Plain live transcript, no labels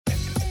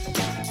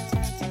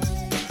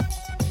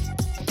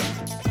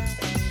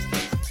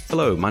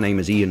Hello, my name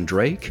is Ian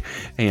Drake,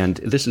 and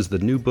this is the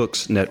New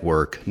Books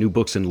Network, New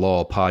Books in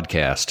Law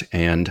podcast,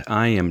 and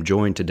I am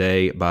joined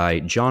today by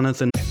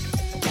Jonathan.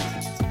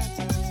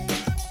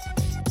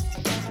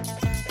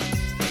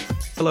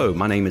 Hello,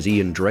 my name is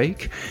Ian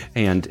Drake,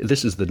 and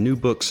this is the New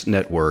Books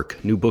Network,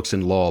 New Books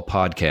in Law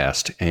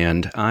podcast,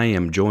 and I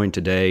am joined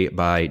today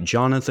by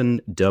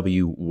Jonathan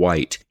W.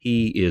 White.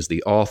 He is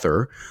the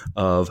author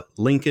of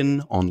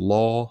Lincoln on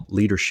Law,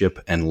 Leadership,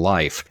 and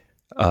Life.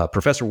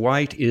 Professor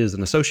White is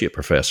an associate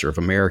professor of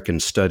American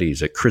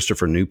Studies at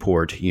Christopher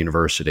Newport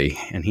University,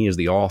 and he is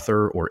the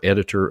author or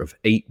editor of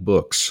 8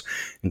 books,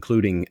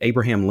 including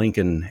Abraham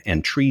Lincoln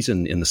and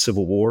Treason in the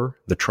Civil War,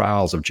 The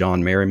Trials of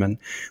John Merryman,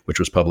 which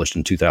was published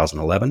in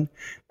 2011,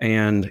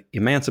 and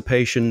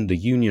Emancipation, the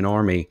Union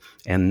Army,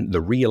 and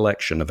the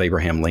Re-election of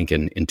Abraham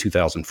Lincoln in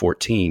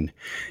 2014.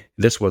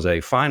 This was a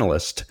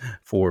finalist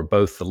for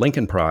both the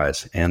Lincoln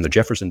Prize and the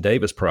Jefferson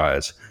Davis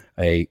Prize,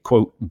 a,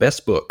 quote,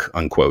 best book,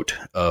 unquote,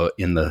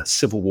 in the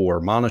Civil War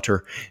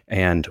Monitor,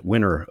 and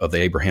winner of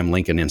the Abraham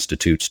Lincoln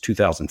Institute's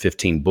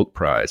 2015 Book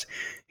Prize.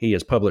 He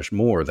has published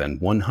more than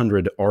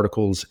 100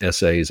 articles,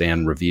 essays,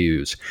 and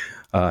reviews.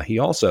 He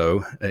has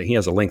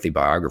a lengthy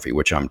biography,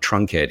 which I'm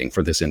truncating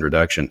for this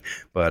introduction,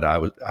 but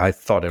I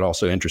thought it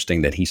also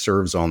interesting that he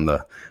serves on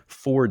the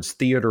Ford's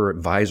Theater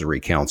Advisory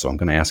Council. I'm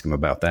going to ask him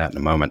about that in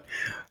a moment.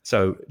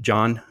 So,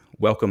 John,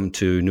 welcome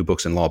to New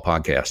Books in Law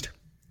podcast.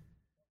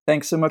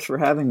 Thanks so much for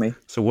having me.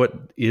 So what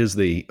is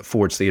the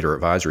Ford's Theater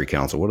Advisory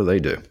Council? What do they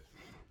do?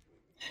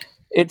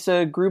 It's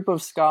a group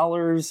of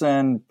scholars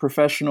and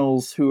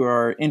professionals who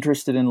are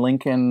interested in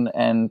Lincoln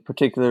and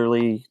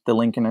particularly the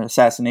Lincoln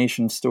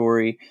assassination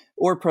story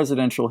or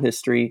presidential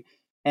history.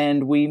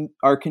 And we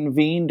are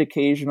convened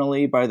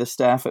occasionally by the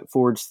staff at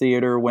Ford's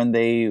Theater when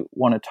they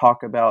want to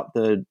talk about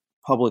the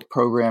public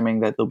programming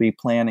that they'll be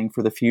planning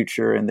for the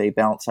future, and they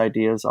bounce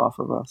ideas off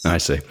of us. I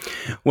see.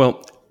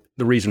 Well,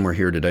 the reason we're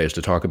here today is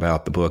to talk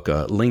about the book,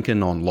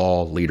 Lincoln on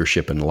Law,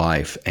 Leadership, and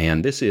Life.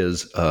 And this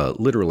is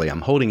literally,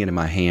 I'm holding it in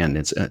my hand.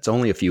 It's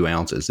only a few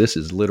ounces. This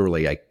is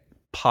literally a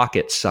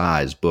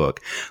pocket-sized book.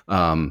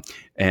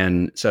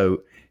 And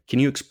so can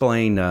you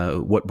explain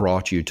what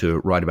brought you to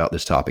write about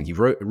this topic? You've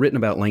written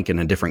about Lincoln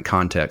in different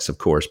contexts, of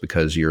course,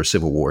 because you're a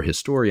Civil War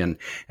historian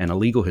and a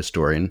legal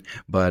historian.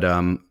 But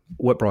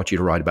what brought you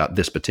to write about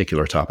this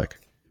particular topic?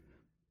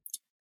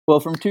 Well,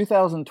 from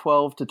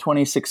 2012 to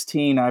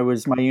 2016, I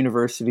was my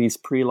university's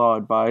pre-law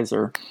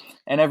advisor.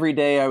 And every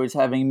day I was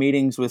having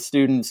meetings with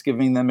students,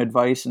 giving them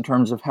advice in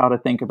terms of how to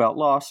think about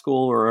law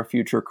school or a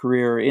future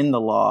career in the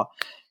law.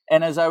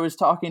 And as I was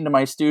talking to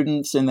my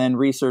students and then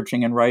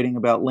researching and writing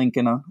about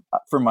Lincoln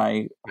for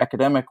my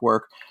academic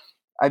work,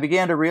 I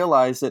began to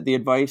realize that the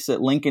advice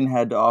that Lincoln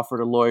had to offer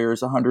to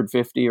lawyers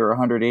 150 or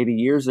 180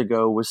 years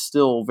ago was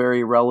still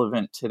very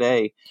relevant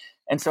today.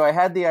 And so I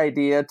had the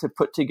idea to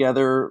put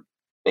together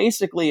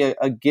basically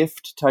a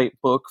gift type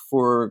book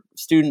for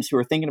students who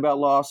are thinking about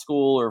law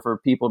school or for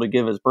people to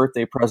give as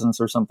birthday presents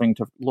or something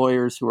to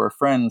lawyers who are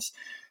friends.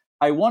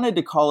 I wanted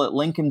to call it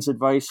Lincoln's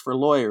Advice for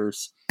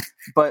Lawyers,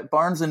 but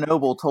Barnes &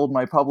 Noble told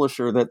my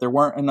publisher that there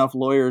weren't enough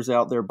lawyers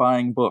out there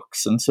buying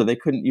books, and so they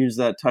couldn't use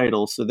that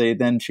title, so they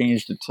then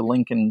changed it to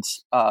Lincoln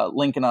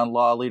on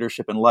Law,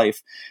 Leadership, and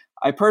Life.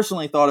 I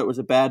personally thought it was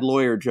a bad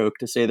lawyer joke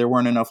to say there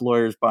weren't enough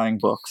lawyers buying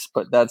books,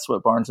 but that's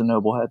what Barnes &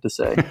 Noble had to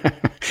say.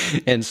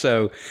 And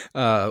so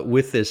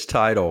with this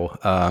title,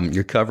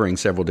 you're covering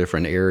several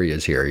different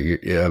areas here.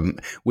 Even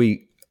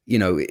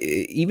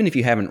if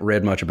you haven't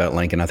read much about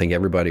Lincoln, I think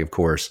everybody, of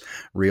course,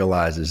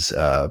 realizes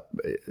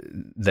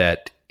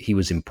that he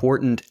was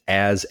important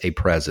as a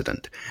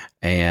president.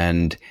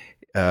 And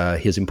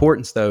his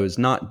importance, though, is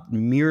not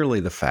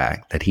merely the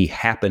fact that he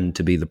happened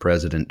to be the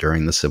president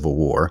during the Civil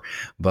War,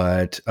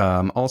 but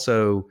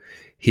also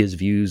his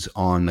views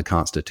on the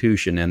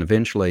Constitution. And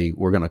eventually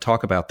we're going to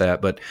talk about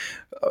that. But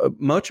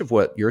much of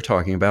what you're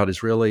talking about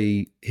is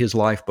really his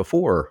life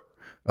before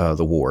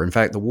the war. In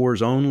fact, the war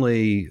is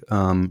only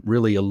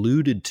really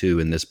alluded to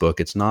in this book.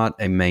 It's not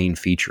a main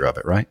feature of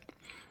it, right?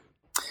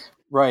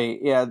 Right.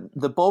 Yeah.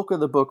 The bulk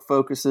of the book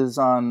focuses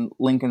on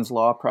Lincoln's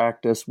law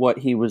practice, what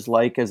he was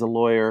like as a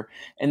lawyer.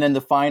 And then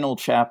the final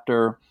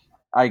chapter,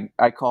 I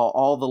call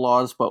All the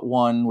Laws But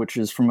One, which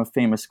is from a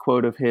famous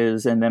quote of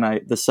his. And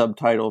then the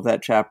subtitle of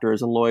that chapter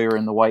is A Lawyer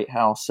in the White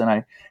House. And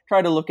I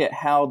try to look at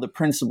how the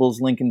principles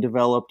Lincoln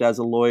developed as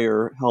a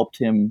lawyer helped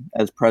him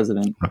as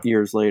president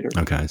years later.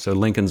 Okay. So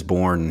Lincoln's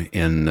born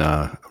in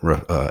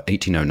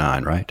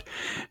 1809, right?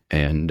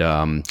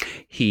 And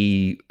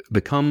he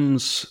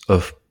becomes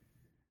a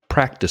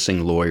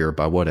practicing lawyer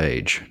by what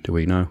age? Do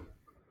we know?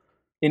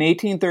 In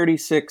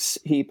 1836,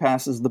 he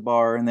passes the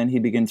bar, and then he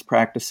begins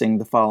practicing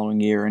the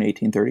following year in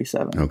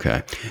 1837.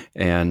 Okay.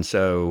 And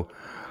so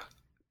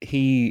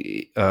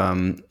he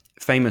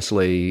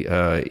famously,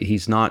 he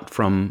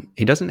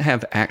doesn't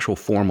have actual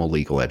formal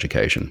legal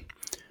education,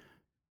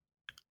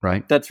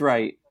 right? That's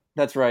right.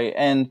 That's right.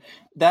 And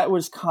that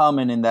was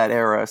common in that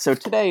era. So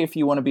today, if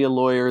you want to be a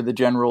lawyer, the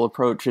general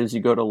approach is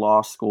you go to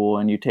law school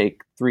and you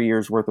take 3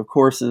 years worth of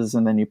courses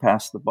and then you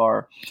pass the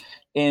bar.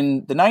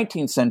 In the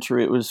 19th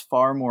century, it was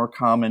far more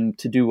common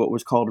to do what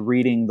was called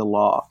reading the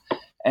law.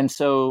 And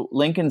so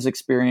Lincoln's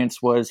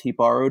experience was he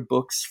borrowed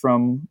books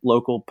from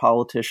local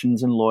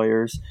politicians and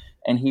lawyers,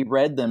 and he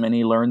read them and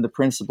he learned the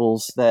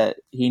principles that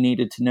he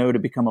needed to know to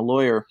become a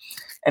lawyer.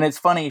 And it's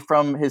funny,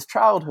 from his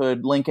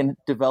childhood, Lincoln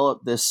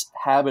developed this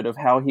habit of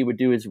how he would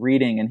do his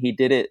reading, and he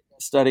did it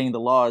studying the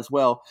law as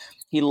well.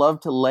 He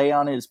loved to lay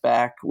on his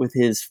back with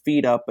his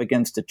feet up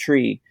against a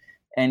tree,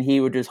 and he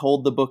would just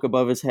hold the book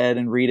above his head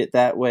and read it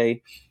that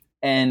way.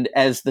 And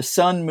as the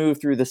sun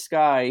moved through the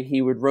sky,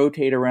 he would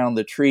rotate around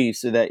the tree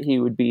so that he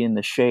would be in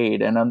the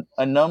shade. And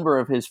a number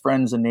of his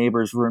friends and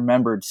neighbors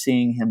remembered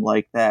seeing him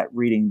like that,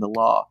 reading the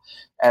law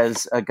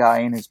as a guy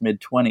in his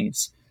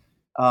mid-20s.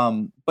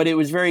 But it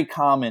was very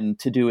common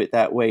to do it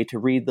that way, to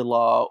read the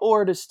law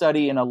or to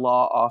study in a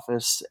law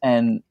office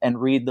and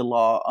read the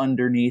law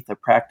underneath a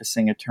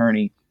practicing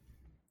attorney.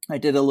 I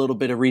did a little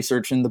bit of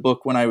research in the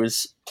book when I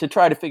was to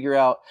try to figure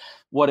out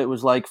what it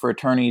was like for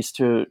attorneys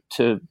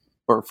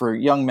or for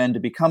young men to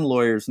become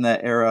lawyers in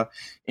that era.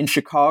 In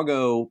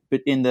Chicago,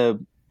 but in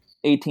the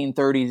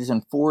 1830s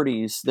and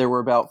 40s, there were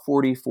about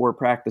 44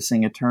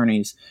 practicing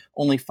attorneys.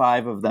 Only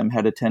 5 of them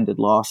had attended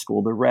law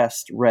school. The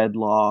rest read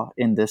law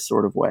in this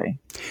sort of way.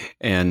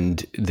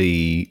 And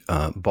the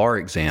bar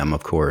exam,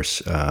 of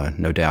course,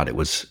 no doubt it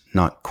was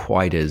not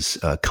quite as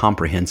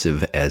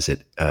comprehensive as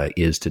it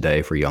is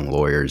today for young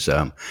lawyers.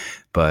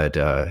 But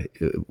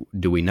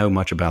do we know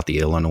much about the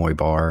Illinois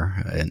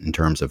bar in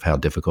terms of how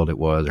difficult it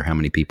was or how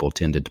many people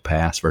tended to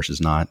pass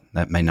versus not?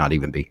 That may not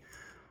even be.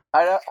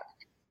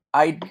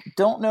 I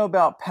don't know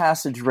about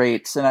passage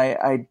rates, and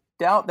I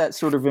doubt that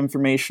sort of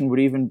information would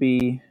even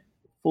be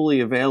fully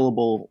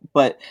available.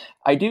 But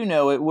I do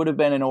know it would have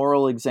been an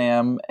oral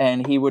exam,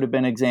 and he would have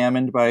been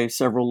examined by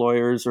several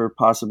lawyers or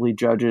possibly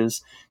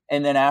judges.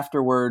 And then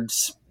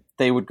afterwards,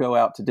 they would go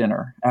out to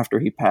dinner after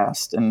he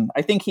passed. And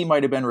I think he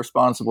might have been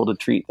responsible to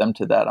treat them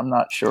to that. I'm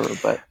not sure,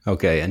 but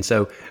okay. And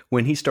so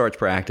when he starts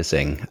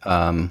practicing,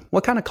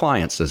 what kind of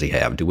clients does he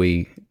have? Do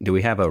we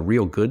have a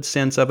real good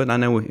sense of it? I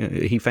know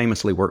he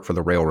famously worked for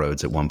the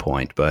railroads at one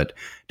point, but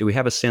do we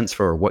have a sense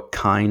for what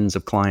kinds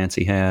of clients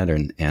he had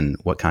and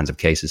what kinds of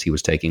cases he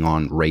was taking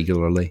on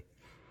regularly?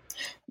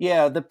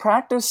 Yeah, the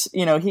practice,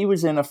 he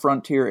was in a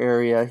frontier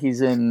area.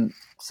 He's in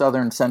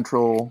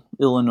central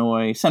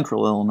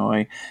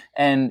Illinois,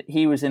 and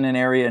he was in an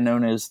area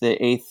known as the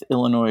 8th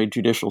Illinois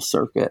Judicial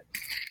Circuit.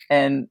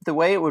 And the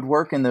way it would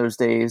work in those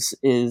days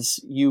is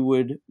you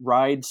would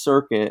ride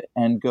circuit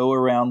and go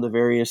around the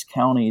various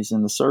counties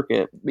in the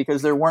circuit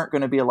because there weren't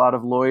going to be a lot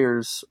of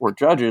lawyers or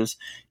judges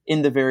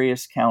in the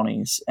various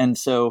counties. And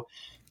so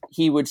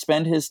he would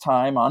spend his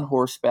time on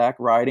horseback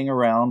riding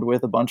around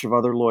with a bunch of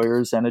other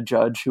lawyers and a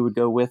judge who would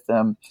go with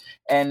them.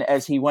 And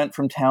as he went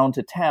from town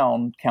to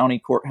town, county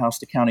courthouse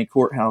to county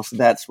courthouse,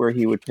 that's where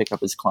he would pick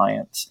up his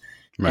clients.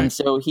 Right. And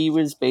so he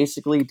was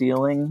basically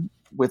dealing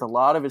with a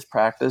lot of his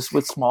practice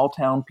with small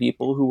town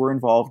people who were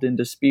involved in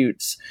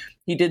disputes.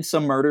 He did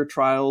some murder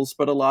trials,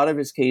 but a lot of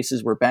his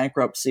cases were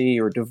bankruptcy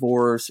or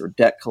divorce or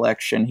debt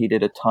collection. He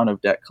did a ton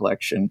of debt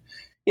collection.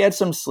 He had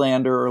some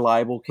slander or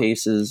libel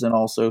cases and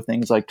also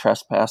things like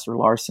trespass or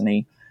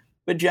larceny.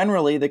 But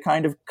generally, the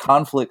kind of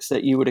conflicts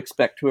that you would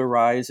expect to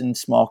arise in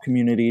small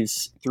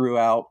communities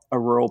throughout a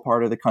rural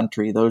part of the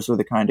country, those are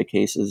the kind of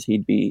cases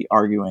he'd be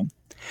arguing.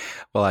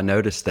 Well, I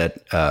noticed that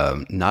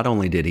not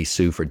only did he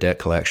sue for debt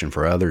collection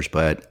for others,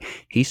 but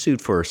he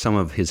sued for some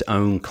of his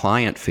own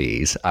client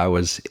fees. I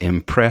was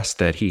impressed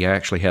that he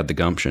actually had the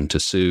gumption to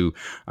sue.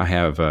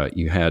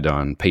 You had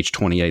on page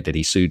 28 that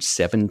he sued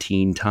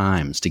 17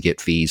 times to get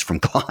fees from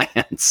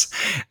clients.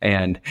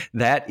 And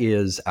that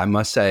is, I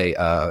must say,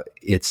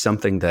 it's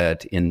something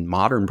that in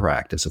modern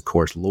practice, of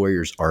course,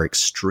 lawyers are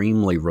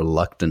extremely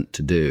reluctant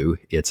to do.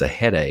 It's a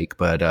headache,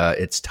 but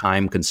it's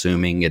time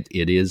consuming.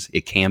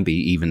 It can be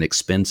even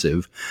expensive.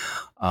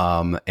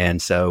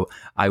 And so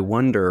I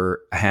wonder,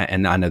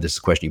 and I know this is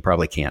a question you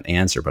probably can't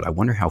answer, but I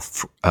wonder how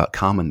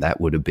common that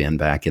would have been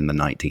back in the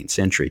 19th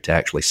century to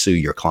actually sue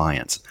your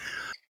clients.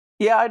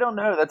 Yeah, I don't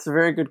know. That's a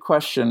very good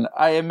question.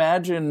 I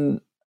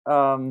imagine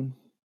it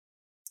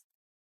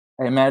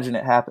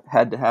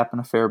had to happen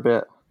a fair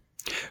bit.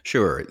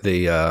 Sure.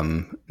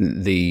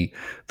 The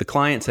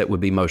clients that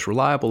would be most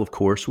reliable, of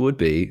course, would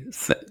be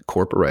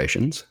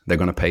corporations. They're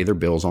going to pay their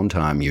bills on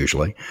time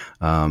usually,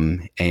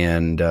 and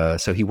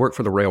so he worked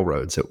for the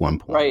railroads at one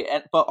point. Right.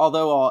 But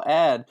although I'll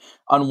add,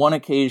 on one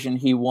occasion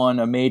he won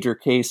a major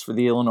case for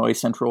the Illinois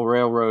Central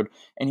Railroad,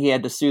 and he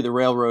had to sue the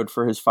railroad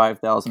for his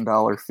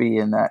 $5,000 fee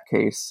in that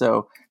case.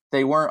 So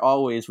they weren't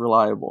always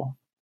reliable.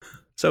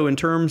 So in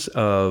terms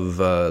of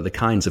the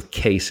kinds of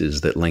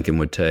cases that Lincoln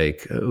would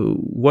take,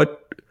 what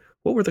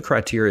were the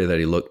criteria that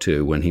he looked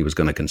to when he was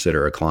going to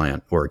consider a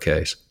client or a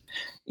case?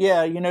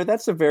 Yeah,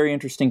 that's a very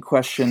interesting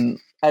question.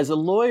 As a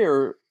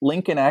lawyer,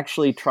 Lincoln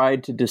actually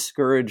tried to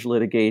discourage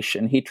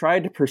litigation. He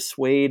tried to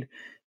persuade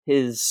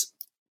his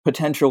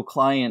potential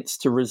clients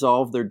to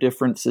resolve their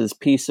differences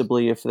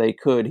peaceably if they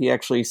could.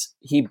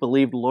 He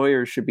believed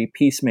lawyers should be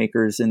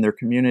peacemakers in their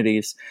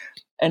communities.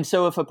 And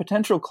so if a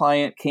potential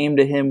client came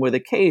to him with a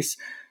case,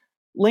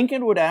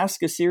 Lincoln would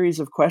ask a series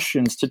of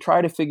questions to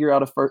try to figure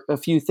out a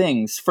few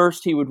things.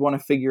 First, he would want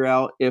to figure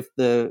out if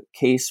the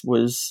case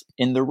was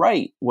in the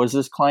right. Was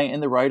this client in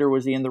the right or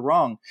was he in the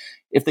wrong?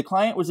 If the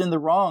client was in the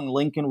wrong,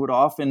 Lincoln would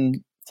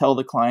often tell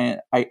the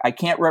client, I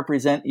can't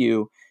represent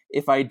you.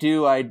 If I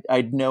do,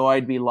 I'd know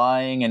I'd be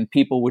lying and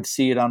people would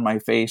see it on my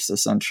face,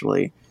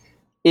 essentially.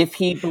 If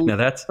he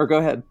or go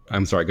ahead.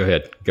 I'm sorry. Go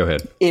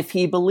ahead. If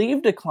he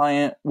believed a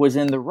client was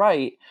in the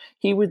right,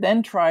 he would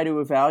then try to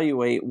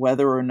evaluate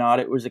whether or not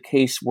it was a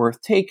case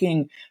worth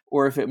taking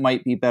or if it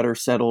might be better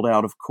settled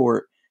out of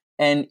court.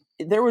 And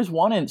there was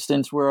one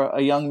instance where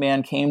a young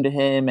man came to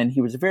him, and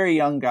he was a very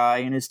young guy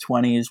in his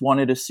 20s,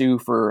 wanted to sue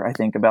for, I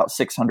think, about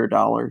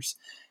 $600.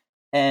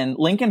 And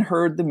Lincoln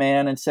heard the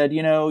man and said,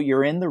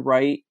 you're in the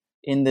right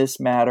in this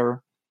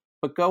matter,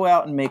 but go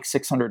out and make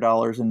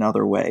 $600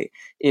 another way.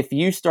 If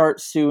you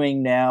start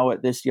suing now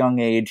at this young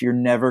age, you're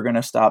never going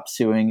to stop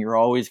suing. You're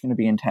always going to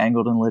be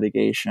entangled in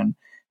litigation.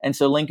 And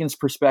so Lincoln's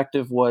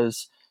perspective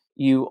was,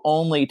 you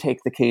only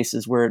take the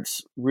cases where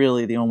it's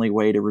really the only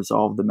way to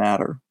resolve the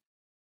matter.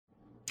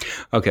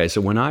 Okay,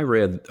 so when I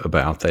read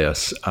about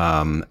this,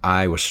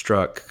 I was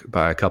struck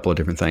by a couple of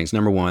different things.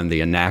 Number one,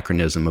 the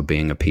anachronism of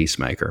being a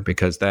peacemaker,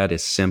 because that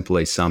is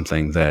simply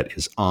something that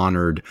is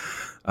honored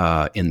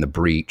in the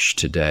breach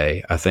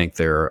today. I think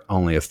there are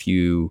only a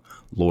few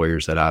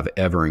lawyers that I've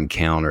ever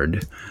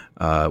encountered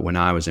when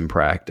I was in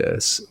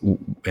practice,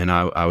 and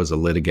I was a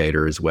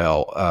litigator as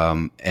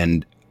well,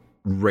 and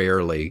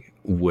rarely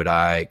could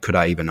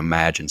I even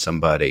imagine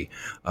somebody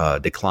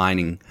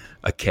declining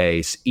a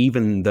case,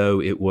 even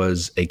though it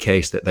was a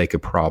case that they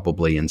could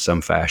probably in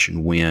some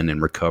fashion win and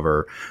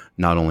recover,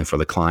 not only for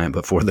the client,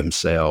 but for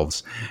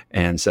themselves.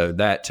 And so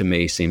that to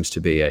me seems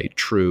to be a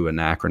true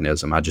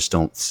anachronism. I just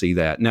don't see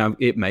that. Now,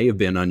 it may have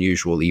been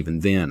unusual even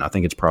then. I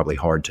think it's probably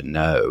hard to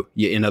know.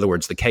 In other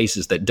words, the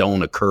cases that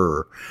don't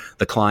occur,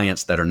 the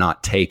clients that are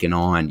not taken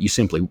on,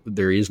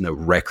 there is no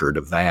record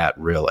of that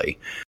really.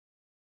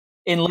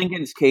 In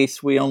Lincoln's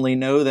case, we only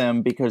know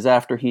them because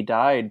after he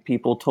died,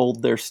 people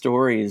told their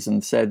stories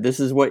and said, this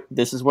is what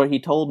he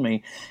told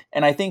me.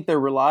 And I think they're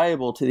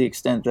reliable to the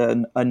extent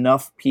that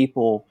enough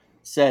people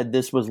said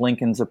this was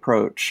Lincoln's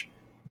approach.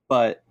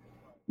 But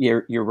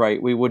you're right.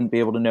 We wouldn't be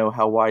able to know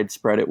how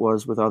widespread it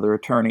was with other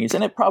attorneys.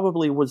 And it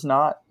probably was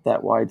not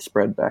that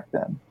widespread back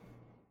then.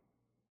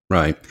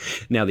 Right.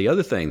 Now, the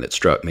other thing that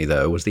struck me,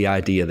 though, was the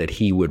idea that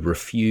he would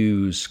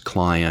refuse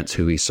clients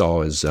who he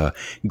saw as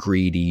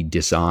greedy,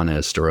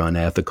 dishonest, or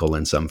unethical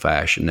in some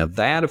fashion. Now,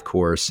 that, of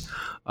course,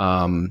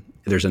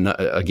 there's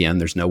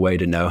no way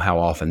to know how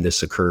often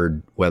this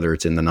occurred, whether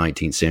it's in the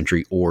 19th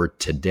century or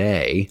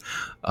today.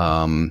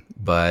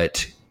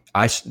 But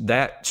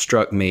that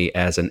struck me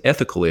as an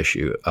ethical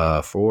issue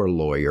for a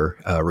lawyer,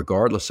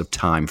 regardless of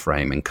time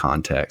frame and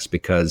context,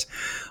 because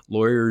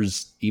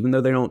lawyers, even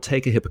though they don't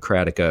take a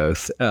Hippocratic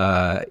oath,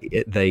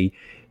 they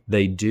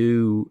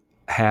do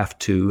have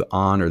to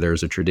honor.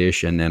 There's a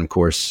tradition, and of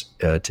course,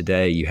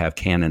 today you have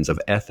canons of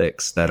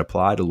ethics that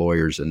apply to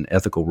lawyers and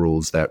ethical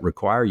rules that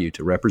require you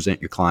to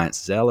represent your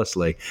clients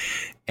zealously.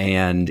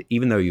 And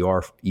even though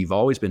you've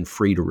always been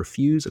free to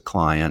refuse a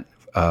client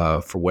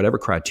for whatever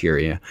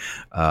criteria,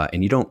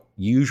 and you don't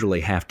usually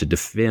have to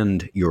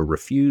defend your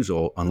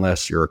refusal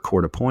unless you're a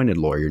court-appointed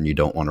lawyer and you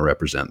don't want to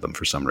represent them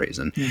for some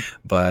reason.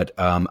 But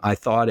I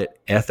thought it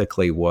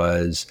ethically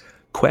was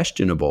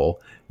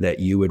questionable that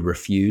you would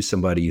refuse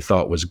somebody you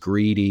thought was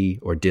greedy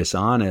or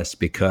dishonest,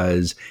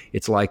 because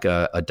it's like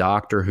a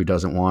doctor who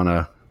doesn't want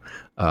to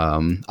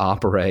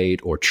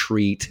operate or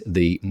treat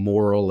the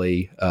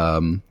morally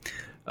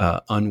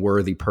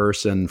unworthy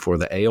person for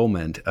the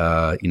ailment.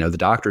 The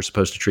doctor's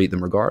supposed to treat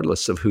them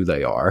regardless of who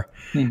they are.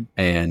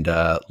 And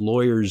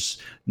lawyers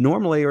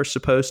normally are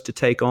supposed to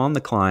take on the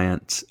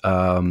clients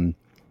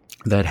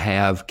that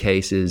have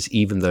cases,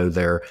 even though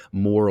they're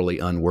morally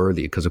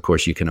unworthy, because, of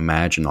course, you can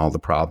imagine all the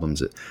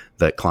problems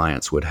that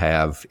clients would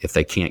have if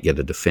they can't get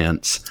a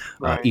defense,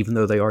 right, even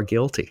though they are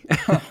guilty.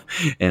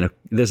 And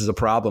this is a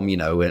problem,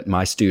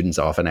 my students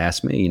often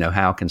ask me,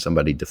 how can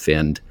somebody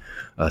defend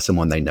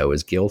someone they know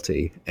is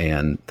guilty?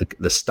 And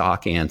the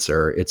stock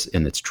answer,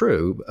 it's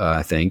true,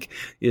 I think,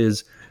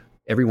 is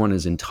everyone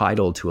is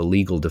entitled to a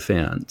legal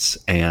defense,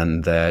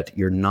 and that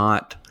you're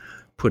not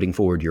putting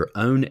forward your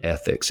own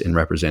ethics in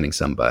representing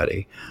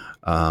somebody.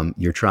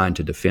 You're trying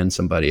to defend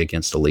somebody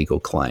against a legal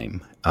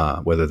claim,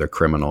 whether they're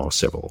criminal or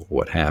civil,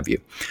 what have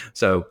you.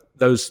 So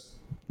those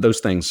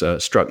things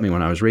struck me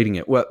when I was reading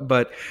it.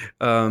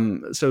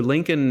 So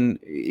Lincoln,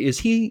 is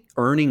he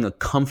earning a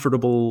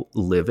comfortable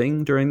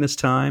living during this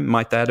time?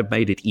 Might that have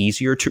made it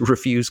easier to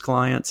refuse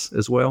clients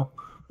as well?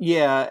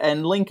 Yeah,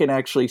 and Lincoln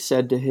actually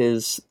said to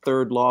his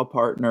third law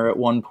partner at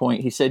one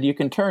point, he said, you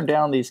can turn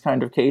down these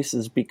kind of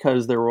cases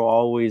because there will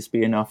always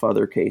be enough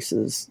other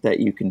cases that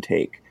you can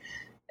take.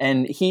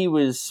 And he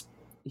was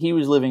he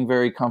was living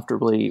very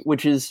comfortably,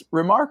 which is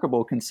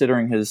remarkable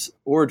considering his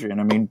origin.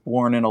 I mean,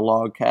 born in a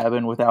log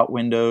cabin without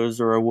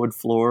windows or a wood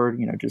floor,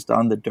 just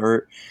on the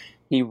dirt.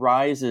 He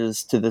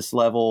rises to this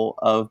level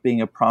of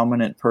being a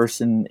prominent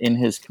person in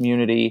his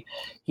community.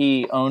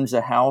 He owns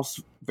a house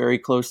very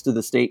close to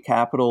the state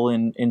capitol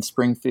in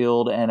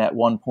Springfield. And at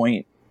one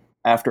point,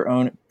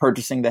 after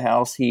purchasing the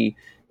house, he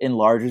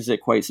enlarges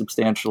it quite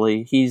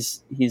substantially.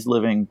 He's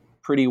living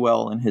pretty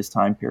well in his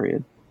time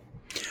period.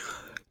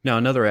 Now,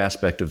 another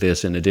aspect of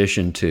this, in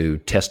addition to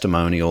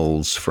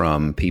testimonials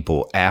from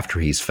people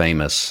after he's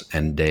famous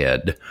and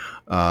dead,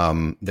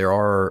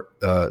 there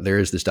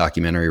is this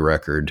documentary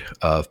record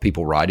of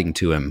people writing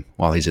to him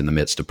while he's in the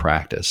midst of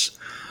practice.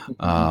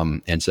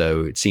 And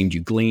so it seemed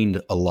you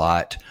gleaned a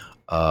lot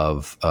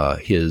of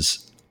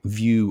his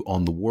view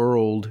on the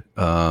world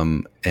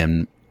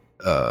and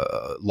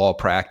law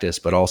practice,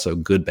 but also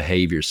good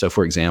behavior. So,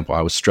 for example,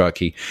 I was struck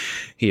he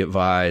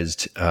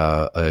advised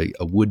a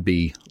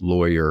would-be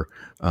lawyer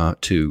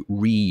to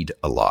read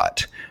a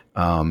lot.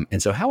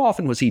 And so how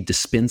often was he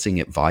dispensing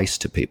advice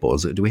to people?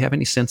 Do we have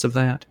any sense of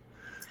that?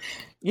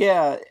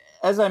 Yeah.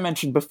 As I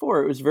mentioned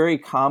before, it was very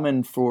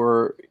common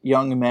for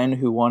young men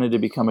who wanted to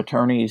become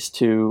attorneys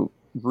to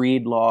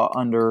read law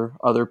under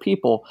other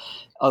people,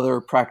 other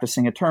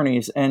practicing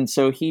attorneys. And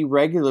so he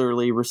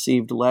regularly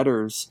received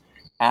letters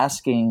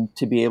asking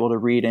to be able to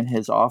read in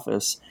his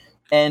office.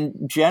 And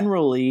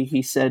generally,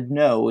 he said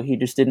no. He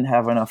just didn't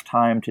have enough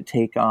time to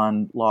take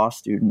on law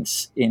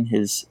students in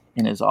his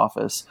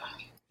office.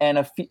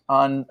 And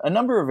on a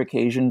number of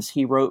occasions,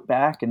 he wrote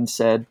back and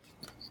said,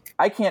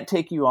 I can't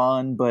take you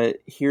on, but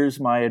here's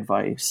my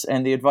advice.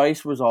 And the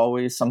advice was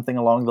always something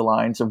along the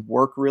lines of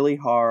work really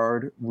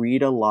hard,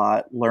 read a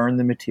lot, learn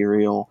the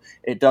material.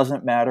 It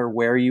doesn't matter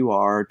where you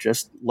are,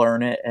 just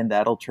learn it, and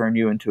that'll turn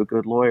you into a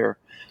good lawyer.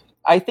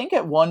 I think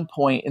at one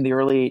point in the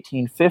early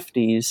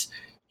 1850s,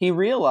 he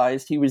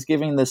realized he was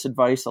giving this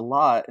advice a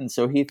lot. And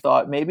so he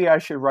thought, maybe I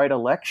should write a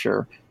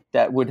lecture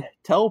that would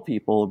tell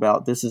people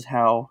about this is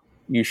how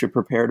you should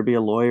prepare to be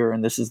a lawyer,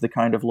 and this is the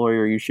kind of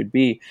lawyer you should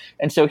be.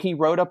 And so he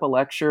wrote up a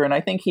lecture, and I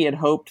think he had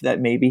hoped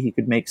that maybe he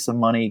could make some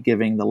money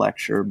giving the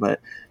lecture,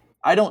 but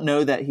I don't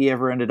know that he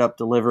ever ended up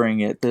delivering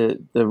it.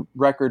 The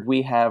record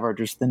we have are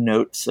just the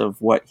notes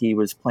of what he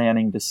was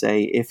planning to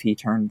say if he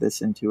turned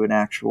this into an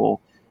actual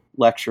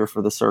lecture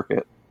for the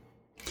circuit.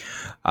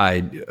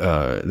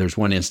 There's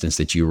one instance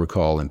that you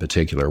recall in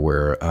particular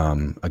where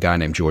a guy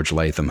named George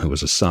Latham, who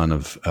was a son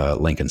of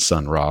Lincoln's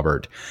son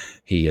Robert,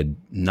 he had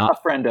not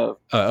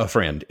a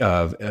friend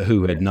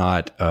who had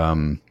not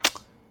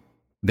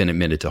been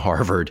admitted to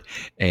Harvard,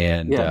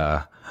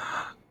 and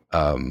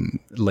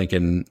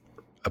Lincoln.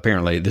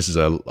 Apparently, this is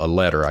a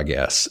letter, I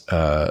guess.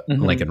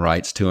 Lincoln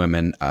writes to him,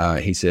 and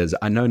he says,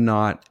 I know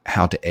not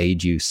how to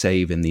aid you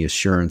save in the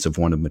assurance of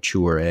one of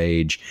mature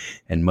age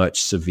and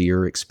much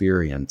severe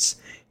experience,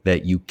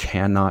 that you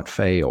cannot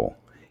fail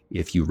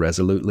if you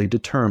resolutely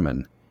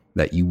determine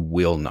that you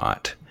will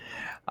not.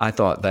 I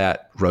thought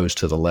that rose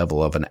to the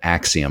level of an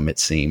axiom, it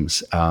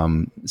seems.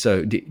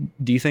 So do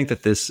you think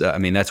that this,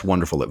 that's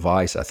wonderful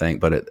advice, I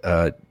think, but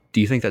do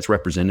you think that's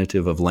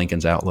representative of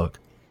Lincoln's outlook?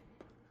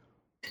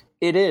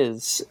 It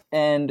is,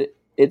 and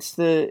it's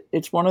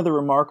one of the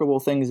remarkable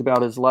things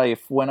about his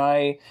life. When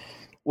I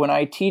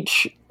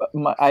teach,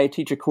 I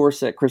teach a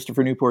course at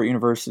Christopher Newport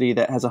University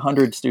that has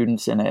 100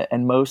 students in it,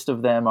 and most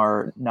of them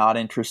are not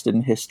interested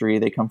in history.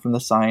 They come from the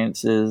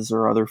sciences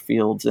or other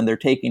fields, and they're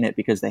taking it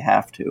because they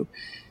have to.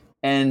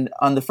 And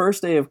on the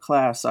first day of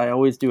class, I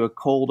always do a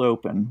cold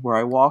open where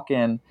I walk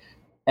in,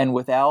 and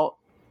without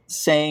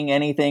saying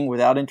anything,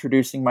 without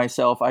introducing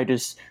myself, I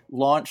just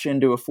launch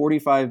into a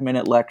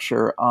 45-minute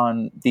lecture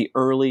on the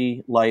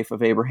early life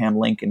of Abraham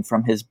Lincoln,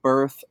 from his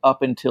birth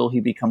up until he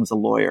becomes a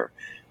lawyer.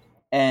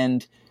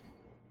 And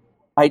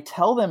I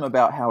tell them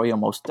about how he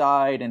almost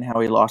died, and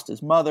how he lost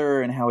his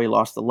mother, and how he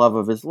lost the love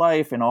of his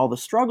life, and all the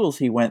struggles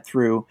he went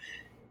through.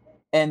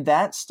 And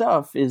that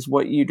stuff is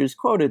what you just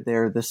quoted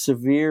there, the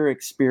severe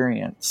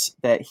experience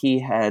that he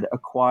had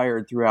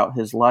acquired throughout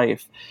his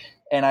life.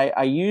 And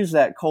I use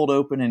that cold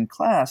open in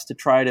class to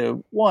try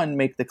to, one,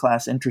 make the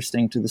class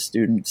interesting to the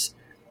students,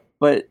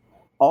 but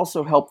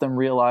also help them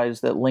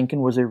realize that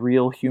Lincoln was a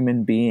real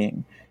human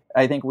being.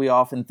 I think we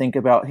often think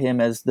about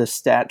him as the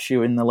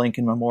statue in the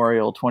Lincoln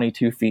Memorial,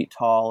 22 feet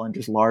tall and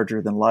just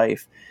larger than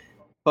life.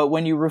 But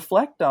when you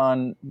reflect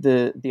on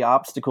the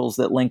obstacles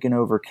that Lincoln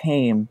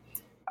overcame,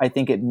 I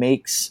think it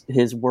makes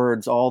his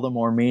words all the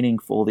more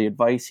meaningful, the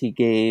advice he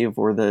gave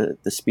or the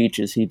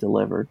speeches he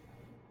delivered.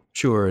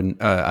 Sure, and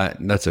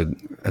that's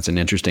an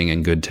interesting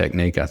and good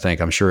technique, I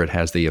think. I'm sure it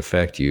has the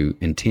effect you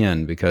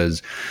intend,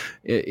 because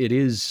it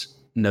is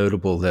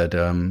notable that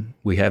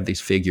we have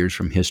these figures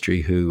from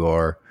history who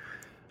are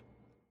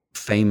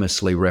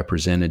famously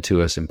represented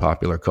to us in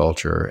popular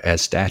culture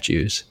as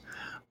statues.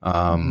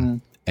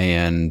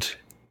 And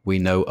we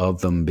know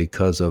of them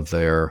because of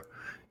their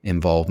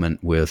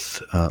involvement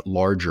with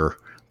larger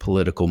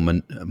political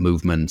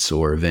movements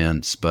or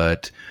events,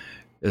 but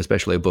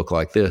especially a book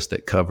like this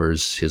that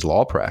covers his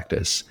law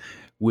practice,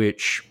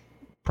 which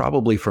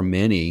probably for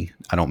many,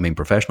 I don't mean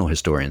professional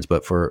historians,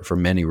 but for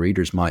many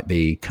readers might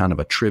be kind of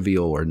a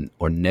trivial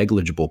or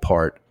negligible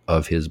part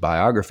of his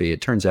biography,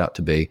 it turns out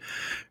to be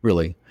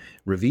really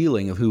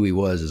revealing of who he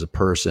was as a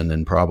person,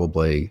 and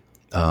probably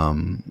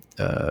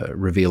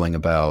revealing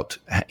about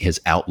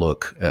his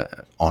outlook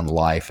on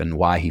life and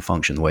why he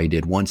functioned the way he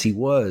did once he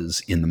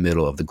was in the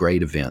middle of the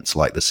great events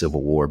like the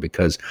Civil War.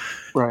 Because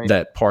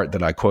that part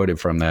that I quoted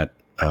from that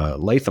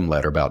Latham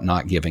letter about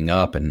not giving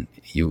up, and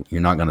you're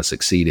not going to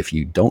succeed if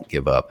you don't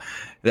give up,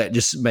 that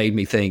just made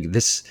me think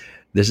this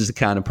is the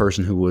kind of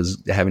person who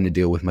was having to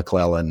deal with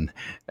McClellan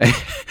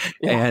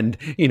and,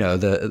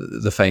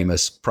 the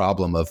famous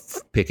problem of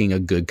picking a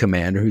good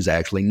commander who's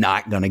actually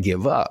not going to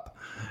give up.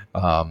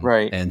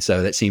 And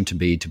so that seemed to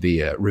be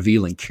a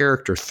revealing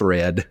character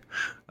thread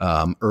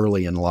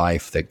early in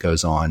life that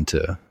goes on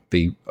to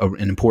be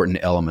an important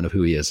element of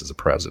who he is as a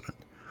president.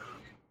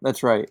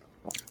 That's right.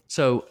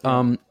 So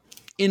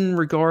in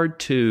regard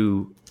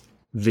to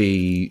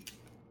the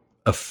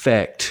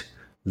effect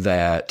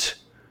that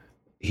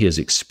his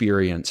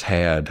experience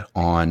had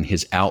on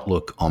his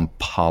outlook on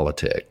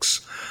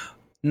politics,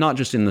 not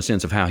just in the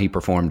sense of how he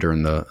performed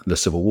during the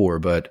Civil War,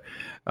 but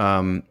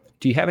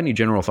do you have any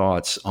general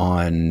thoughts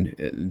on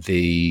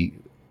the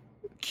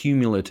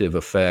cumulative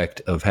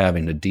effect of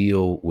having to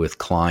deal with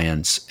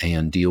clients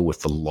and deal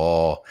with the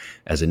law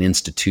as an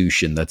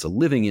institution that's a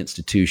living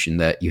institution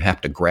that you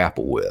have to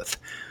grapple with,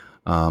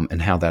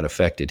 and how that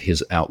affected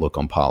his outlook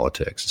on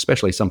politics,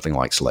 especially something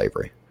like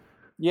slavery?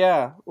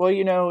 Yeah, well,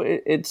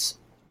 it's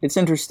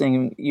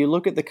interesting. You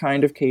look at the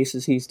kind of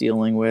cases he's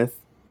dealing with: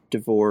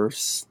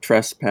 divorce,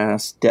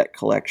 trespass, debt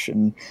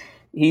collection.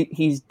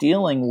 He's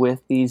dealing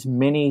with these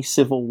mini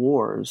civil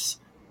wars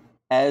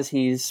as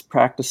he's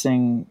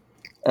practicing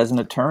as an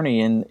attorney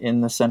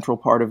in the central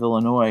part of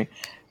Illinois.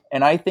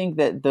 And I think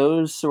that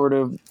those sort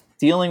of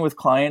dealing with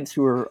clients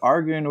who are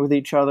arguing with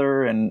each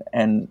other and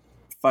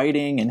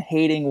fighting and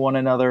hating one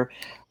another,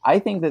 I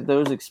think that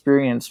those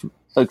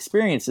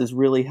experiences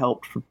really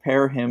helped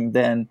prepare him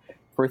then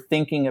for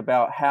thinking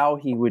about how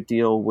he would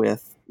deal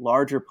with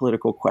larger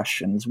political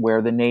questions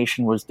where the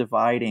nation was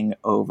dividing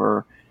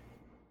over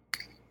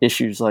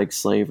issues like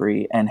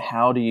slavery, and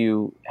how do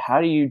you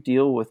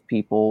deal with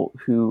people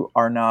who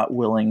are not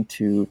willing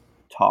to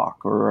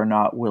talk or are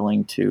not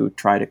willing to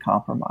try to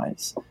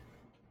compromise.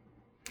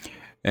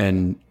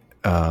 And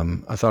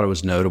I thought it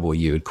was notable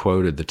you had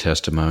quoted the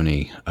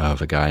testimony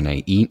of a guy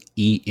named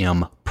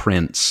E.M.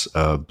 Prince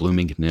of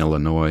Bloomington,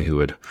 Illinois, who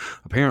had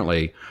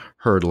apparently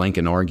heard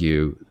Lincoln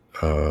argue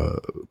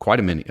quite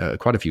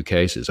a few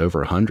cases, over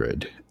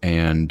 100,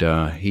 and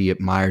he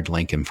admired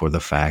Lincoln for the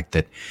fact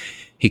that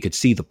he could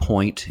see the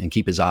point and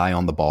keep his eye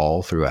on the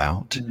ball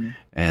throughout,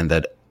 and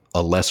that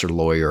a lesser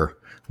lawyer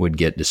would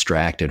get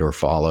distracted or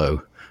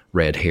follow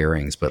red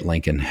herrings. But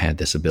Lincoln had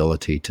this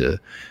ability to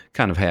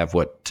kind of have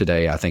what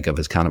today I think of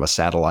as kind of a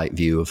satellite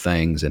view of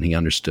things, and he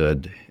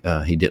understood.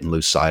 He didn't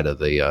lose sight of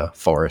the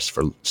forest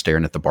for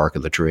staring at the bark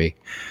of the tree.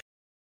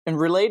 And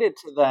related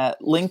to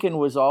that, Lincoln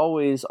was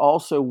always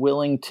also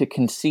willing to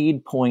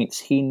concede points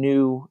he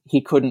knew he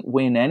couldn't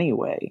win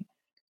anyway.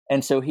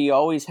 And so he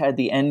always had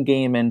the end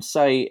game in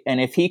sight. And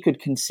if he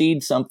could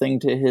concede something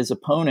to his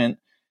opponent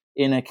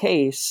in a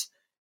case,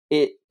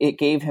 it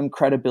gave him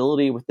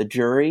credibility with the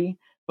jury,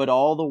 but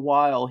all the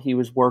while he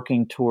was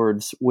working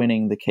towards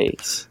winning the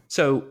case.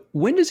 So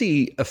when does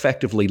he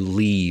effectively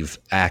leave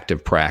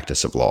active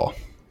practice of law?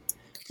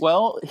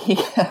 Well,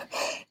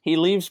 he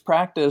leaves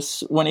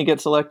practice when he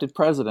gets elected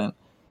president.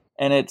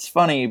 And it's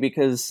funny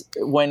because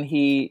when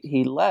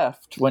he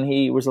left, when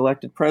he was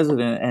elected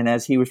president, and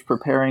as he was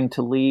preparing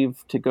to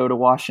leave to go to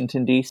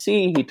Washington,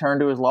 D.C., he turned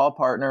to his law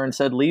partner and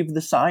said, "Leave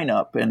the sign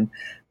up. And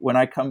when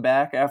I come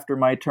back after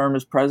my term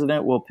as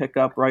president, we'll pick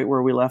up right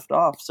where we left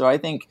off." So I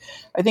think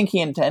he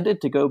intended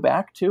to go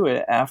back to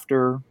it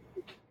after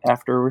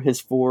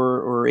his 4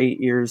 or 8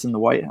 years in the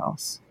White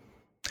House.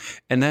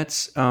 And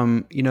that's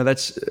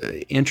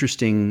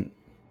interesting.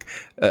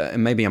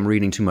 And maybe I'm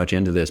reading too much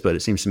into this, but it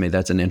seems to me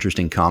that's an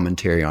interesting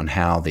commentary on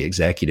how the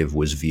executive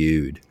was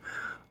viewed.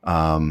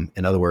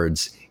 In other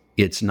words,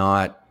 you're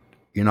not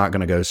going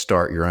to go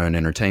start your own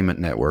entertainment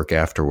network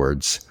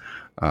afterwards.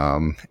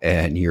 And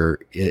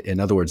in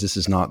other words, this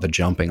is not the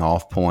jumping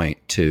off point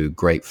to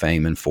great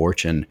fame and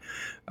fortune.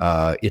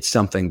 It's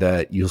something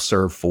that you'll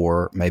serve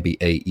for maybe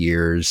 8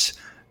 years,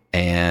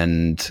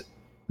 and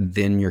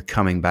then you're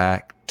coming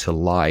back to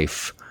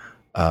life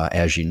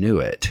as you knew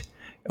it.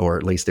 Or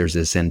at least there's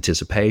this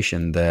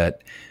anticipation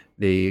that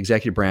the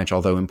executive branch,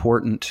 although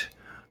important,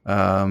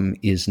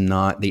 is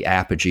not the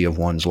apogee of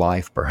one's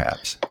life,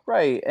 perhaps.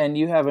 Right. And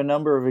you have a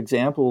number of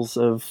examples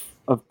of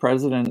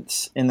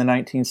presidents in the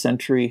 19th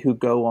century who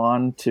go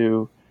on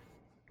to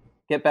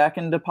get back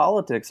into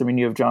politics. I mean,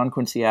 you have John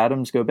Quincy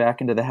Adams go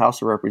back into the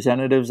House of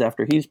Representatives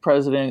after he's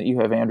president. You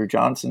have Andrew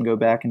Johnson go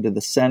back into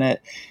the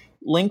Senate.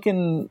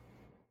 Lincoln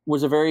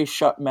was a very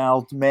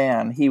shut-mouthed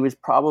man. He was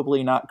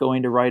probably not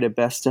going to write a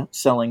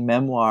best-selling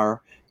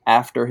memoir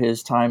after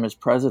his time as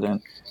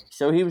president.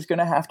 So he was going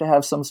to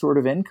have some sort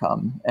of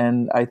income.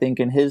 And I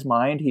think in his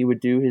mind, he would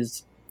do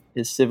his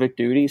his civic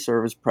duty,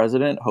 serve as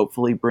president,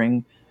 hopefully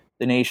bring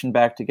the nation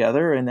back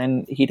together, and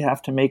then he'd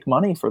have to make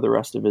money for the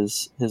rest of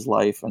his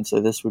life. And so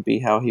this would be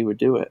how he would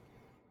do it.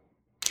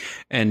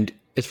 And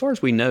as far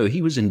as we know,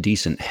 he was in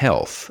decent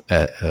health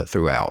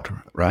throughout,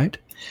 right?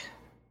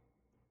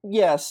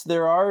 Yes,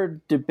 there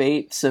are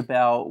debates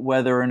about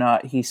whether or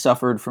not he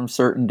suffered from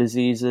certain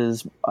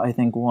diseases. I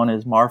think one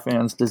is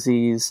Marfan's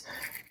disease,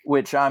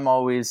 which I'm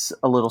always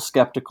a little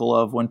skeptical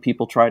of when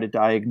people try to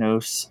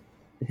diagnose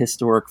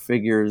historic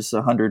figures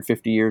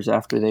 150 years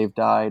after they've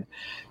died.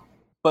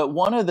 But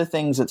one of the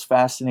things that's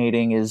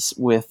fascinating is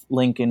with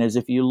Lincoln is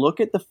if you look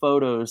at the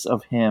photos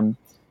of him,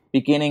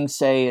 beginning,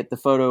 say, at the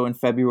photo in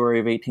February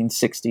of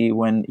 1860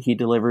 when he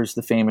delivers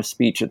the famous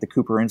speech at the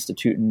Cooper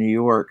Institute in New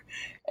York,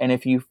 and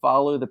if you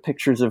follow the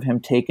pictures of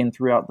him taken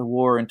throughout the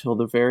war until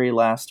the very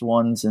last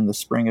ones in the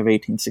spring of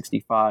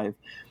 1865,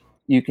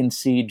 you can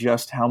see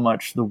just how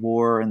much the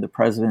war and the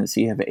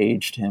presidency have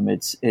aged him.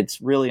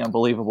 It's really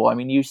unbelievable. I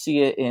mean, you see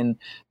it in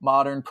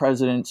modern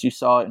presidents. You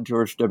saw it in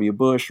George W.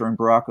 Bush or in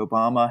Barack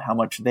Obama, how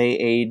much they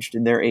aged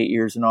in their 8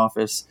 years in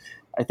office.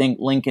 I think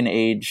Lincoln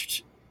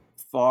aged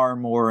far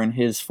more in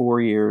his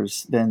 4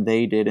 years than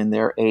they did in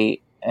their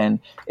 8. And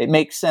it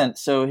makes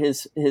sense. So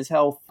his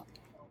health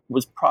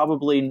was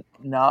probably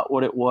not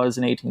what it was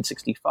in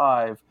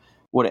 1865,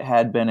 what it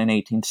had been in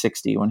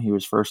 1860 when he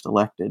was first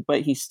elected.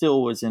 But he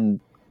still was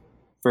in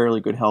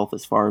fairly good health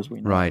as far as we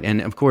know. Right. And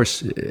of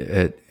course,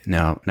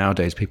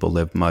 nowadays people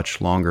live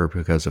much longer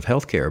because of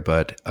healthcare,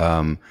 but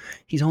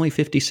he's only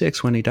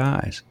 56 when he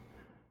dies.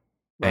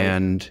 Right.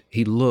 And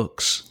he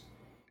looks,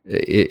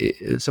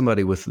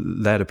 somebody with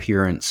that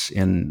appearance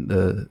in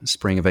the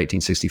spring of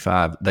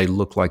 1865, they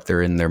look like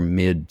they're in their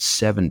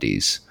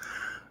mid-70s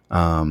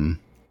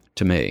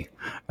to me.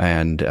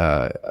 And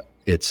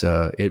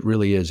it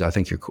really is. I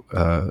think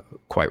you're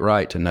quite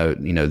right to note.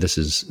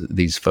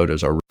 These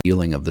photos are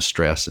revealing of the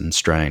stress and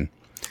strain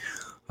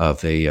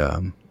of the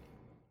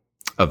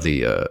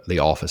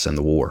office and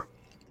the war.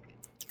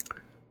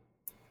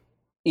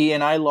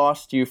 Ian, I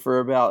lost you for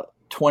about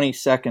 20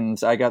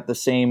 seconds. I got the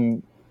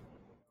same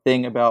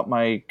thing about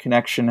my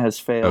connection has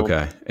failed.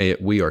 Okay,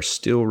 we are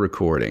still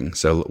recording,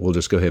 so we'll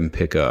just go ahead and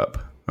pick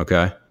up.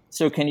 Okay.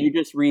 So can you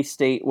just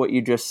restate what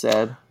you just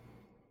said?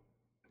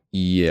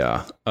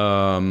 Yeah.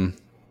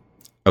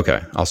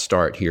 Okay, I'll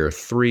start here.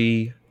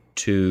 3,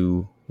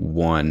 2,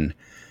 1.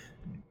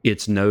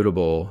 It's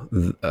notable.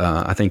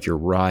 I think you're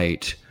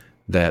right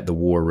that the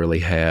war really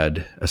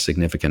had a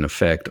significant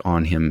effect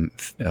on him,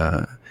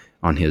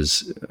 on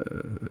his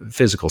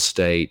physical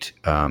state.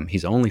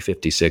 He's only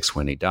 56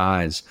 when he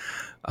dies,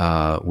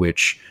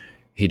 which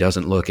he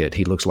doesn't look it.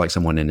 He looks like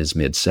someone in his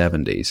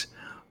mid-70s.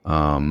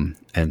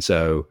 And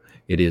so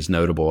it is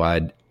notable.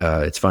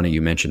 It's funny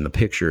you mentioned the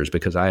pictures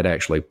because I had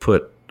actually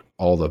put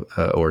all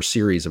the or a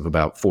series of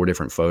about 4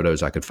 different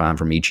photos I could find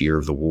from each year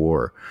of the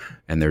war,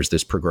 and there's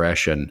this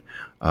progression.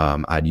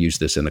 I'd use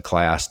this in the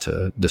class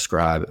to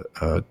describe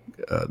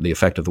the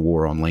effect of the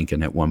war on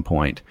Lincoln at one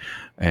point,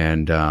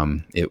 and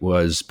it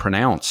was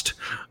pronounced.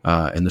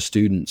 And the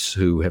students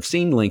who have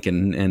seen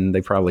Lincoln, and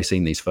they've probably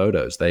seen these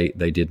photos, they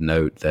did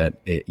note that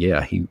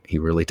he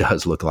really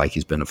does look like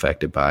he's been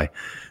affected by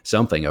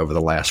something over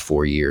the last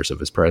 4 years of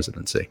his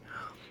presidency.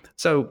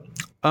 So,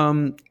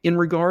 in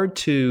regard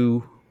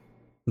to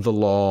the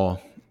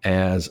law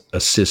as a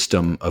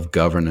system of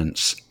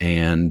governance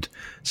and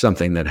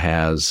something that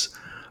has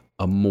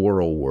a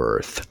moral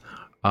worth,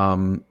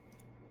 do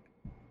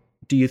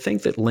you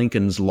think that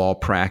Lincoln's law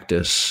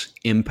practice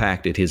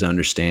impacted his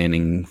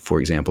understanding,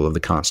 for example, of the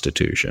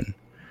Constitution?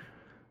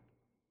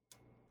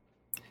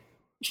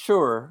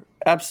 Sure,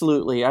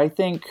 absolutely. I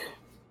think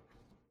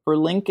for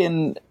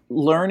Lincoln,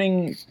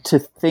 learning to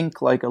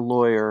think like a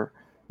lawyer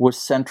was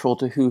central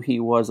to who he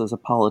was as a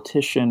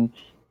politician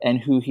and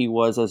who he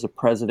was as a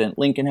president.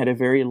 Lincoln had a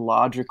very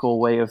logical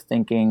way of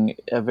thinking,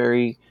 a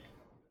very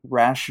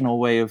rational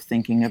way of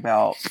thinking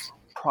about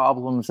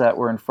problems that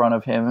were in front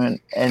of him.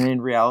 And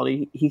in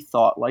reality, he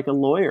thought like a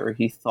lawyer.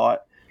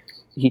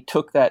 He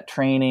took that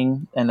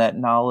training and that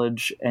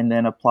knowledge and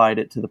then applied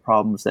it to the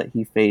problems that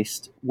he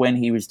faced when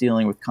he was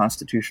dealing with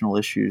constitutional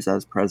issues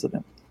as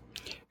president.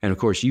 And of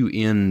course, you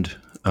end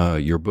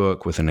your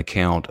book with an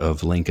account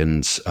of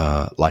Lincoln's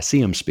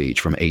Lyceum speech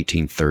from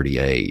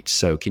 1838.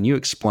 So can you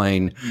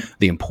explain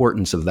the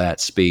importance of that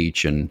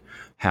speech and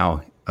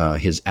how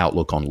his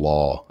outlook on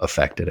law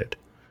affected it?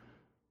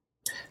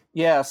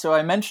 Yeah, so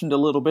I mentioned a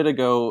little bit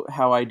ago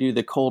how I do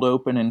the cold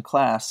open in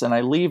class, and I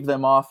leave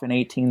them off in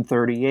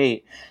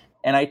 1838.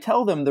 And I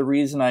tell them the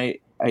reason I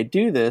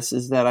do this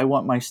is that I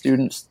want my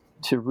students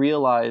to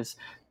realize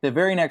the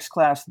very next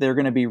class they're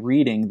going to be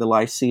reading the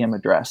Lyceum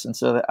Address. And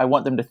so I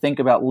want them to think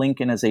about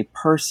Lincoln as a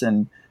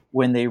person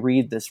when they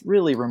read this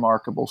really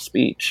remarkable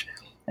speech.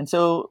 And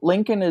so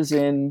Lincoln is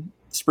in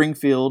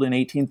Springfield in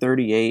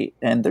 1838,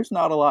 and there's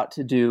not a lot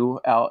to do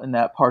out in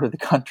that part of the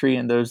country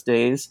in those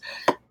days.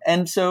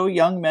 And so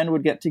young men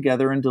would get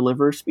together and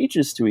deliver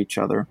speeches to each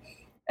other.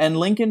 And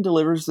Lincoln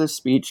delivers this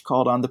speech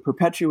called On the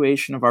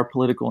Perpetuation of Our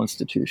Political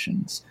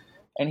Institutions.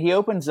 And he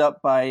opens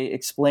up by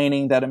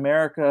explaining that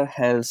America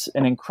has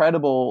an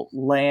incredible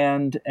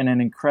land and an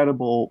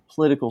incredible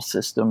political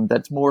system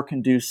that's more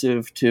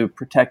conducive to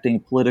protecting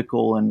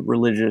political and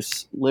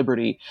religious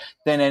liberty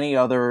than any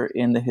other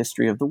in the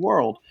history of the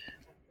world.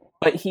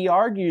 But he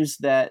argues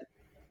that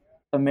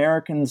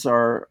Americans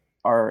are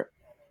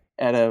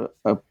at a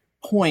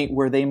point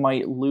where they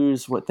might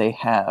lose what they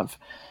have.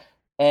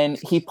 And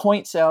he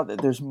points out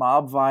that there's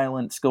mob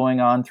violence going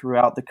on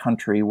throughout the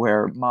country,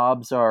 where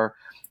mobs are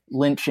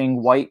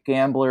lynching white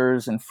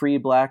gamblers and free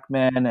black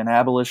men and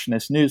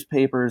abolitionist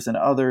newspapers and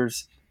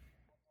others,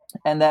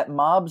 and that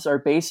mobs are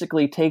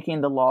basically taking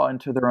the law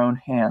into their own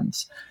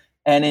hands.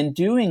 And in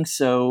doing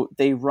so,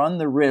 they run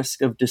the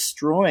risk of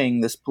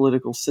destroying this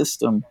political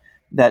system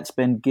that's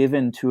been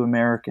given to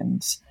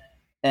Americans.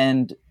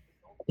 And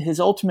his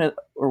ultimate,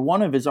 or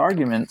one of his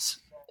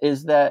arguments,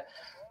 is that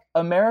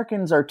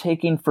Americans are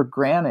taking for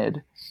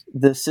granted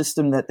the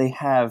system that they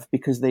have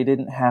because they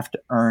didn't have to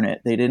earn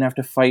it. They didn't have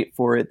to fight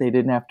for it. They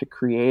didn't have to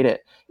create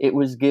it. It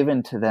was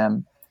given to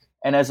them.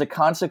 And as a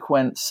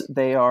consequence,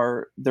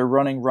 they're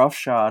running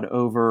roughshod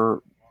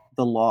over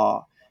the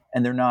law,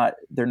 and they're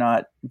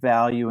not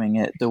valuing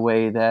it the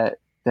way that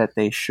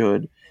they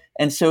should.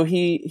 And so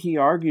he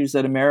argues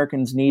that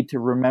Americans need to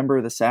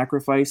remember the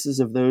sacrifices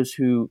of those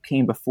who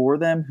came before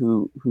them,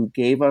 who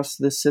gave us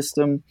this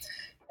system,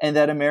 and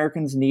that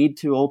Americans need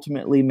to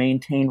ultimately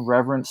maintain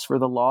reverence for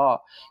the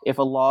law. If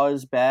a law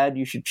is bad,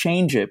 you should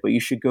change it, but you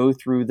should go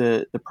through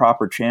the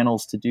proper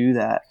channels to do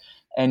that.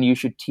 And you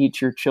should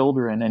teach your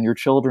children and your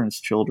children's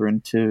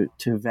children to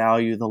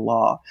value the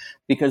law,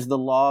 because the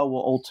law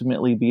will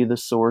ultimately be the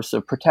source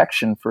of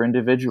protection for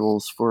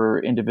individuals,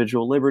 for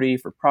individual liberty,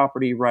 for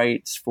property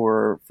rights,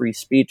 for free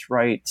speech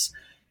rights.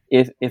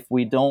 If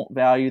we don't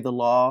value the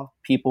law,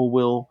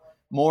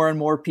 more and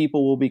more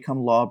people will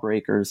become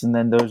lawbreakers, and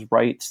then those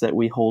rights that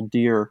we hold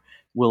dear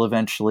will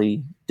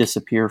eventually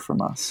disappear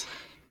from us.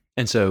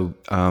 And so,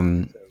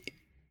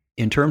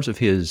 in terms of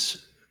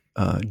his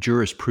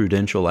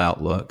jurisprudential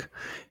outlook,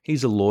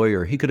 he's a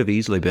lawyer. He could have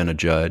easily been a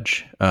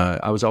judge.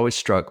 I was always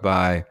struck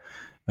by,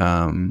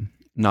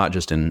 not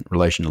just in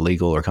relation to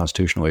legal or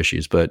constitutional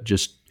issues, but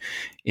just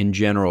in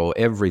general,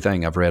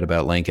 everything I've read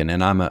about Lincoln,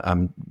 and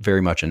I'm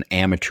very much an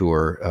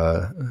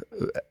amateur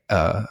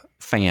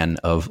fan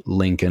of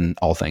Lincoln,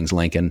 all things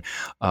Lincoln.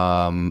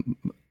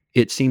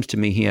 It seems to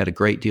me he had a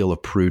great deal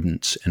of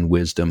prudence and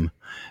wisdom.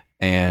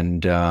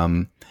 And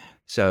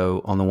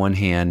so on the one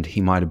hand,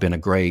 he might have been a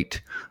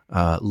great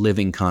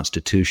living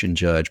Constitution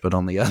judge, but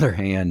on the other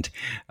hand,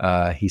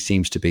 he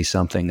seems to be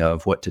something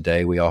of what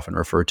today we often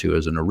refer to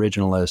as an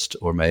originalist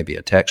or maybe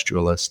a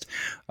textualist.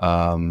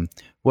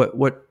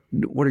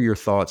 What are your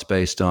thoughts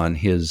based on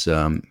his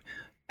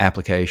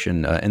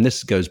application? And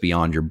this goes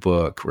beyond your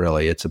book,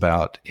 really. It's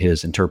about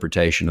his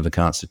interpretation of the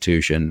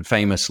Constitution.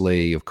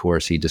 Famously, of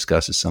course, he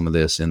discusses some of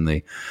this in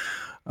the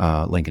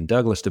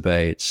Lincoln-Douglas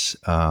debates.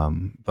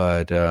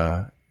 But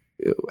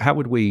how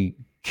would we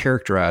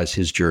characterize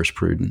his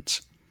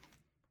jurisprudence?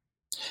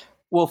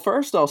 Well,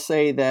 first I'll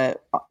say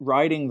that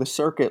riding the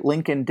circuit,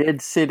 Lincoln did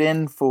sit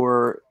in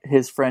for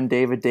his friend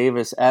David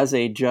Davis as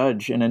a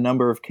judge in a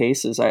number of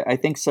cases. I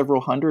think several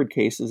hundred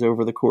cases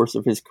over the course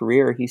of his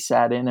career, he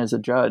sat in as a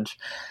judge.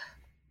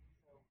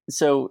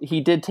 So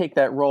he did take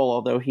that role,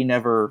 although he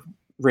never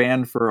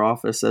ran for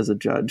office as a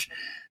judge.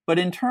 But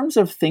in terms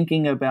of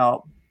thinking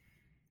about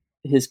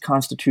his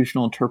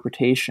constitutional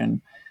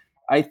interpretation,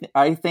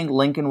 I think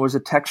Lincoln was a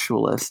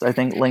textualist. I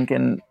think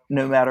Lincoln,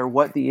 no matter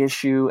what the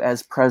issue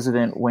as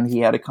president, when he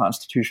had a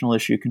constitutional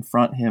issue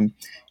confront him,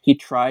 he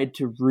tried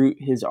to root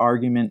his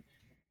argument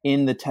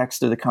in the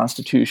text of the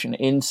Constitution,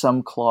 in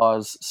some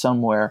clause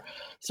somewhere.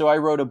 So I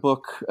wrote a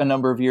book a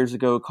number of years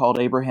ago called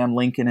Abraham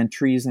Lincoln and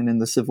Treason in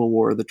the Civil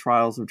War, The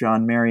Trials of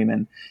John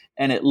Merryman.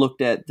 And it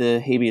looked at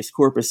the habeas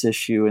corpus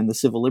issue and the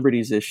civil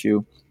liberties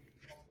issue.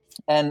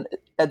 And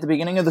at the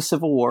beginning of the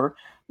Civil War,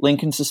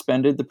 Lincoln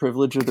suspended the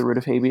privilege of the writ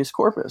of habeas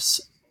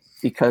corpus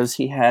because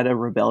he had a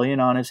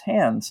rebellion on his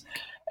hands.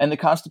 And the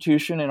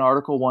Constitution in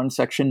Article 1,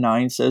 Section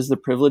 9 says the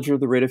privilege of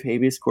the writ of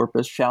habeas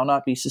corpus shall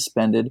not be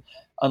suspended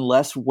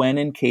unless when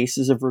in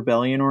cases of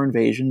rebellion or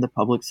invasion, the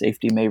public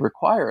safety may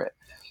require it.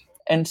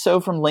 And so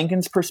from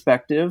Lincoln's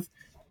perspective,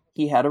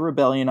 he had a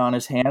rebellion on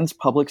his hands.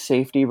 Public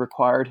safety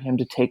required him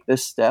to take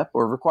this step,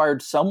 or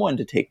required someone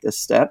to take this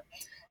step.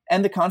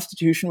 And the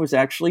Constitution was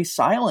actually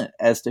silent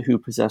as to who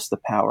possessed the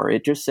power.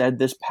 It just said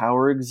this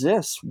power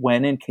exists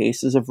when in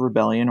cases of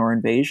rebellion or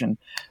invasion,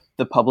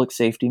 the public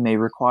safety may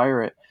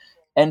require it.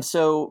 And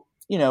so,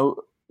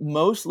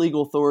 most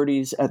legal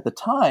authorities at the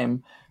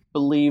time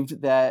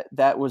believed that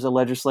that was a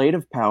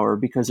legislative power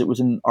because it was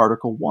in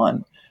Article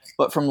 1.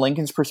 But from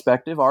Lincoln's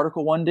perspective,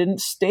 Article 1 didn't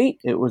state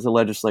it was a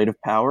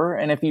legislative power.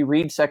 And if you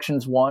read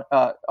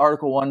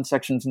Article 1,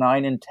 Sections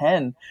 9 and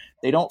 10,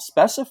 they don't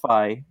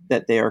specify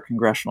that they are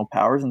congressional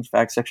powers. In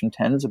fact, Section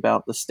 10 is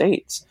about the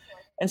states.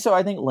 And so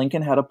I think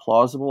Lincoln had a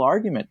plausible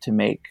argument to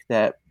make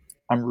that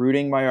I'm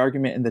rooting my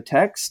argument in the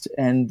text,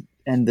 and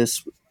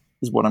this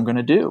is what I'm going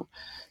to do.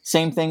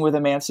 Same thing with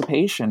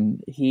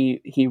emancipation.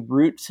 He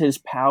roots his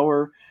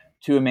power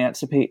to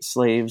emancipate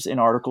slaves in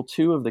Article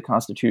 2 of the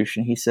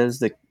Constitution. He says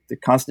that the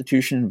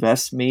Constitution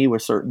invests me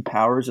with certain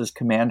powers as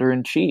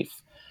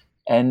commander-in-chief.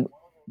 And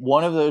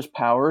one of those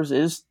powers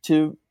is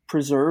to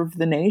preserve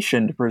the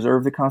nation, to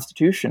preserve the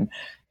Constitution.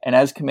 And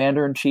as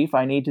commander-in-chief,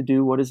 I need to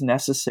do what is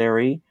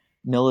necessary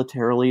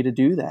militarily to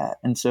do that.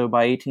 And so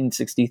by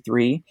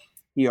 1863,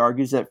 he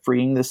argues that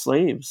freeing the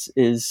slaves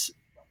is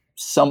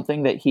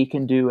something that he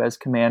can do as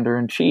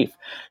commander-in-chief.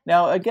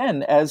 Now,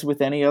 again, as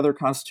with any other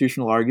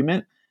constitutional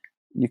argument,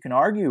 you can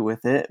argue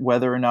with it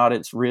whether or not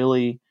it's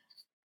really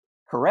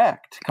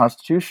correct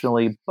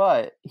constitutionally,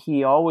 but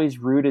he always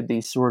rooted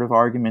these sort of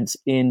arguments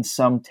in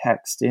some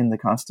text in the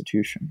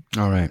Constitution.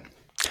 All right.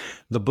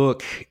 The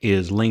book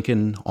is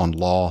Lincoln on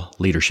Law,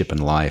 Leadership,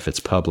 and Life. It's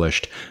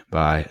published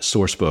by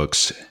Source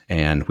Books,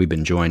 and we've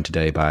been joined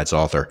today by its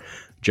author,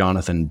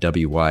 Jonathan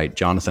W. White.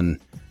 Jonathan,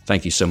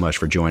 thank you so much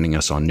for joining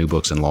us on New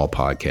Books in Law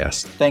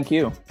podcast. Thank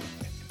you.